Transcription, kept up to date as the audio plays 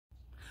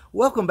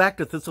Welcome back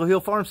to Thistle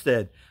Hill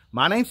Farmstead.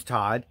 My name's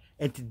Todd,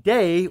 and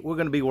today we're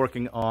going to be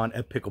working on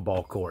a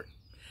pickleball court.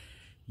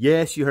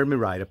 Yes, you heard me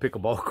right, a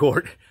pickleball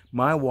court.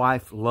 My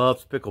wife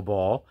loves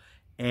pickleball,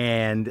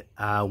 and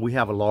we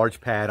have a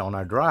large pad on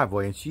our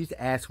driveway, and she's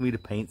asked me to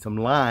paint some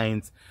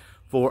lines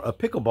for a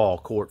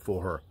pickleball court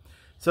for her.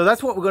 So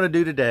that's what we're going to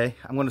do today.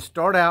 I'm going to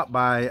start out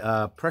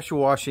by pressure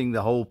washing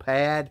the whole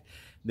pad,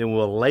 then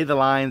we'll lay the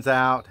lines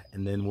out,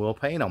 and then we'll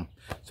paint them.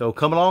 So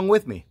come along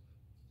with me.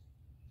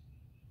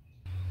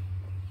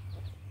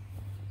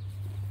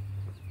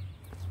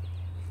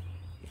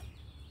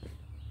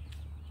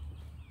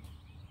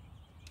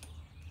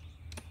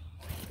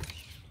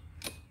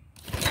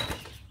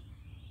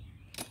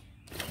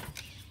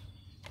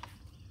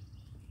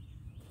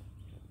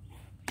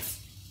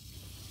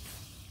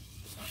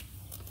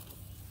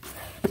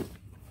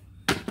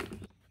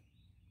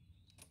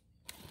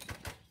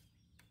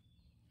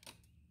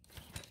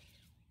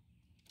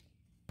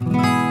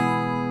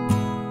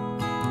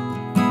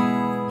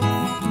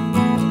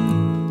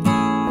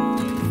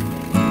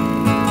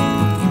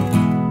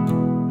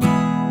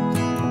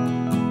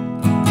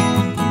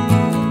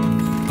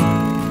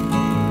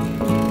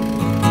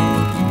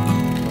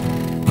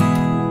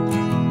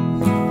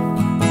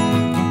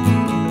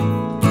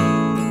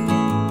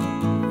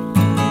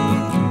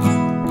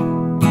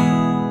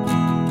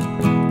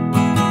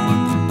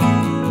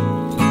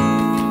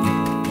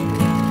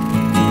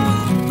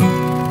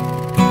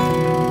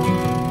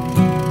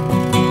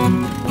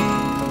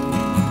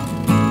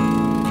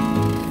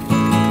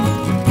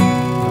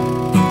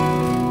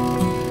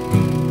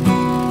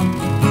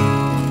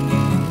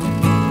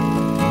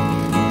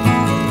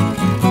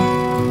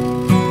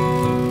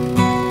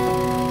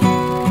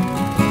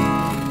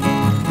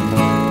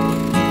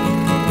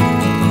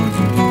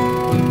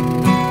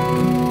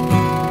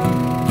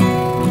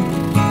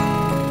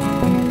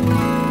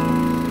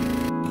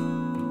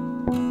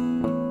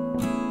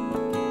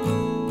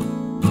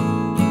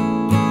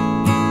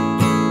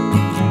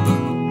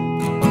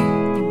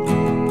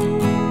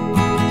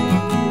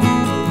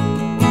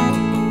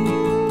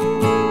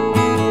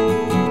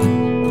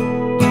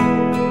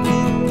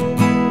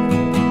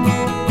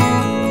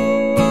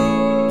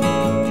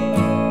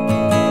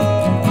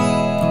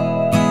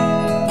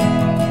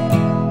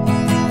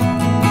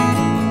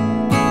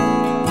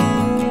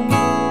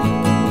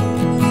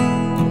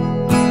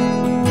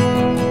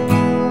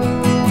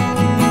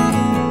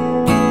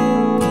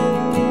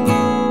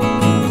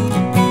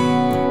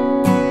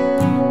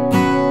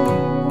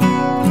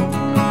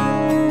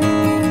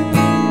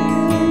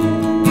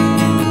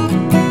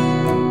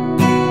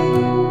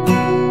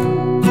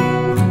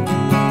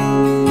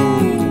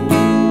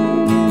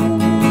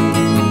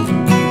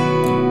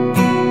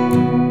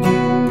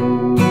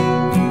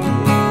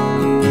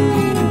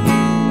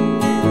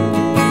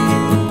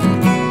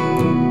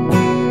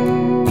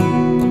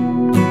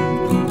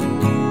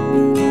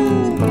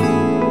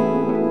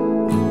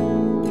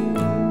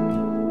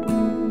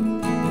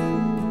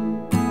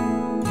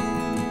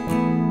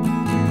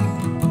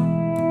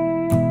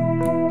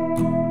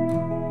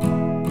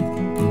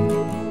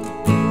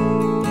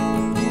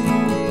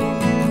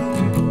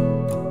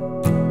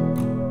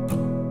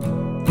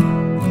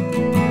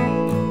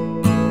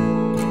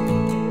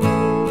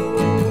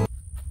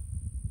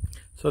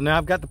 So now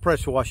I've got the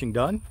pressure washing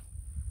done.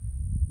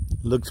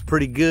 Looks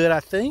pretty good, I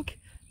think.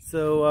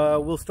 So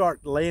we'll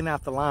start laying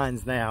out the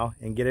lines now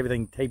and get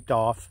everything taped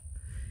off,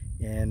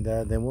 and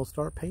then we'll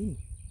start painting.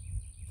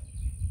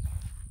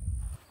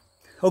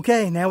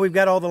 Okay, now we've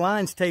got all the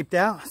lines taped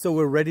out, so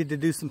we're ready to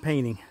do some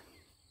painting.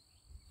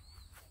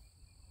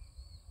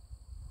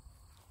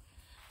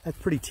 That's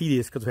pretty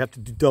tedious because we have to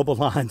do double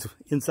lines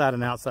inside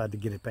and outside to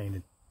get it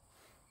painted.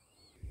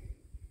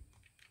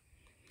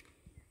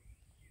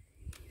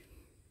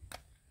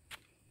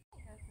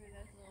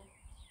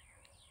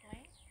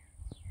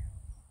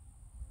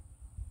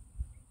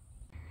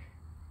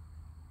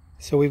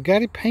 So we've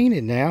got it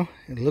painted now.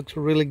 It looks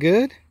really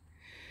good.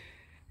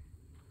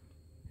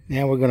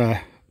 Now we're going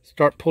to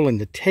start pulling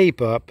the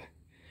tape up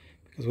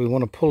because we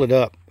want to pull it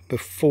up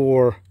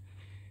before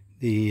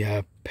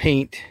the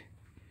paint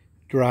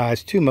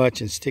dries too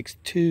much and sticks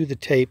to the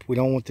tape. We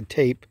don't want the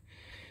tape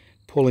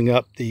pulling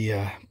up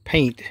the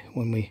paint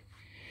when we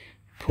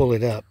pull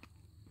it up.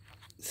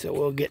 So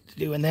we'll get to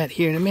doing that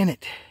here in a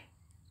minute.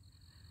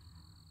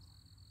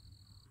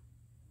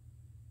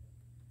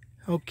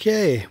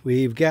 Okay,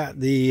 we've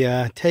got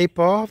the tape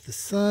off. The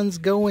sun's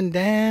going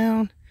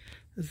down.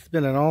 This has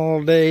been an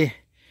all-day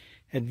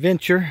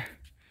adventure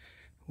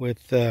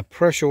with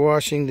pressure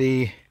washing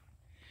the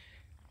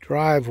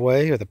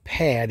driveway or the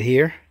pad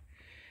here,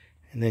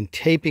 and then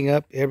taping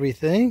up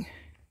everything,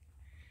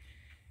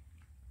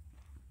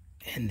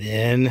 and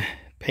then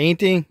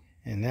painting,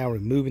 and now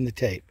removing the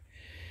tape.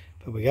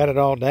 But we got it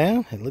all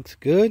down. It looks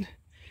good.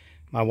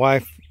 My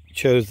wife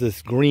chose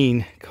this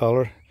green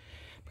color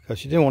because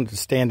she didn't want it to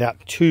stand out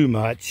too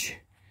much.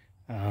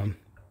 And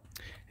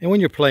when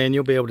you're playing,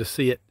 you'll be able to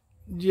see it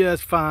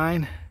just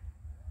fine.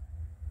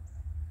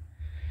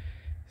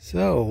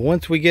 So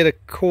once we get a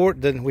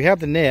court, then we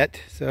have the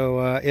net. So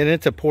and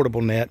it's a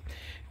portable net.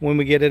 When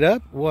we get it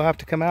up, we'll have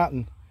to come out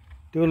and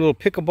do a little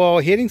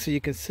pickleball hitting so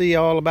you can see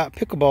all about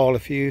pickleball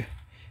if you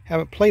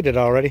haven't played it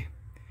already.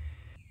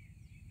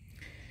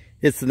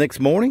 It's the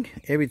next morning.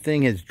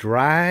 Everything has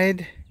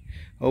dried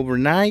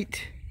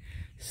overnight.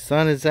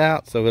 Sun is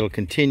out, so it'll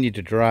continue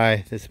to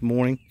dry this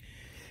morning.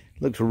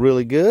 Looks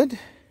really good.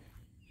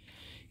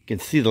 You can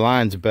see the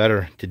lines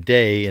better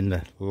today in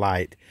the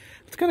light.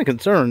 I was kind of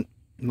concerned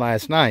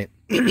last night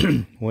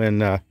when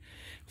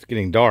it's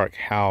getting dark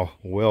how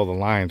well the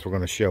lines were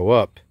going to show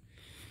up.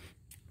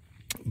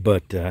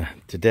 But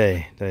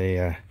today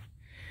they,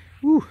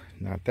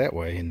 not that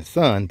way in the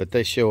sun, but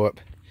they show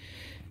up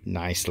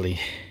nicely.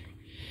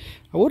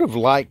 I would have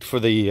liked for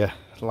the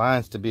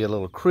lines to be a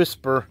little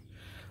crisper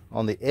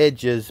on the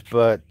edges,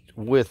 but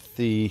with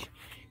the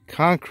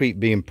concrete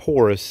being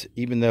porous,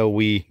 even though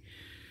we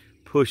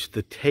pushed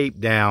the tape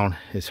down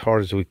as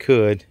hard as we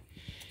could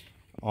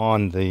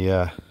on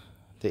the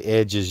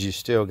edges, you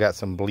still got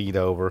some bleed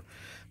over.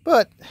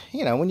 But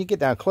you know, when you get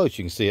down close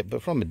you can see it,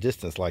 but from a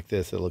distance like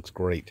this it looks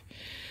great.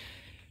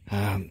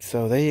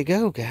 So there you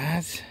go,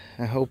 guys.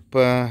 I hope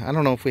I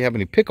don't know if we have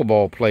any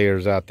pickleball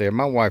players out there.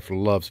 My wife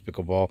loves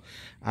pickleball.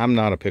 I'm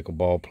not a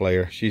pickleball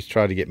player. She's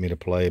tried to get me to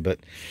play, but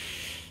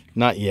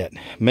not yet.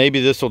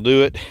 Maybe this will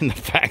do it. And the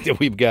fact that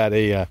we've got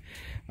a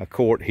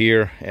court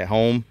here at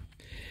home,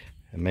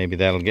 and maybe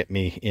that'll get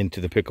me into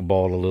the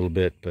pickleball a little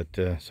bit,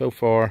 but so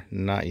far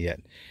not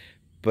yet.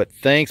 But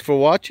thanks for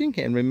watching,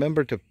 and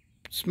remember to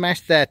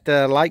smash that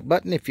like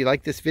button if you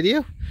like this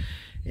video,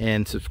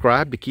 and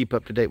subscribe to keep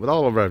up to date with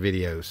all of our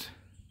videos.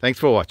 Thanks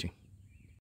for watching.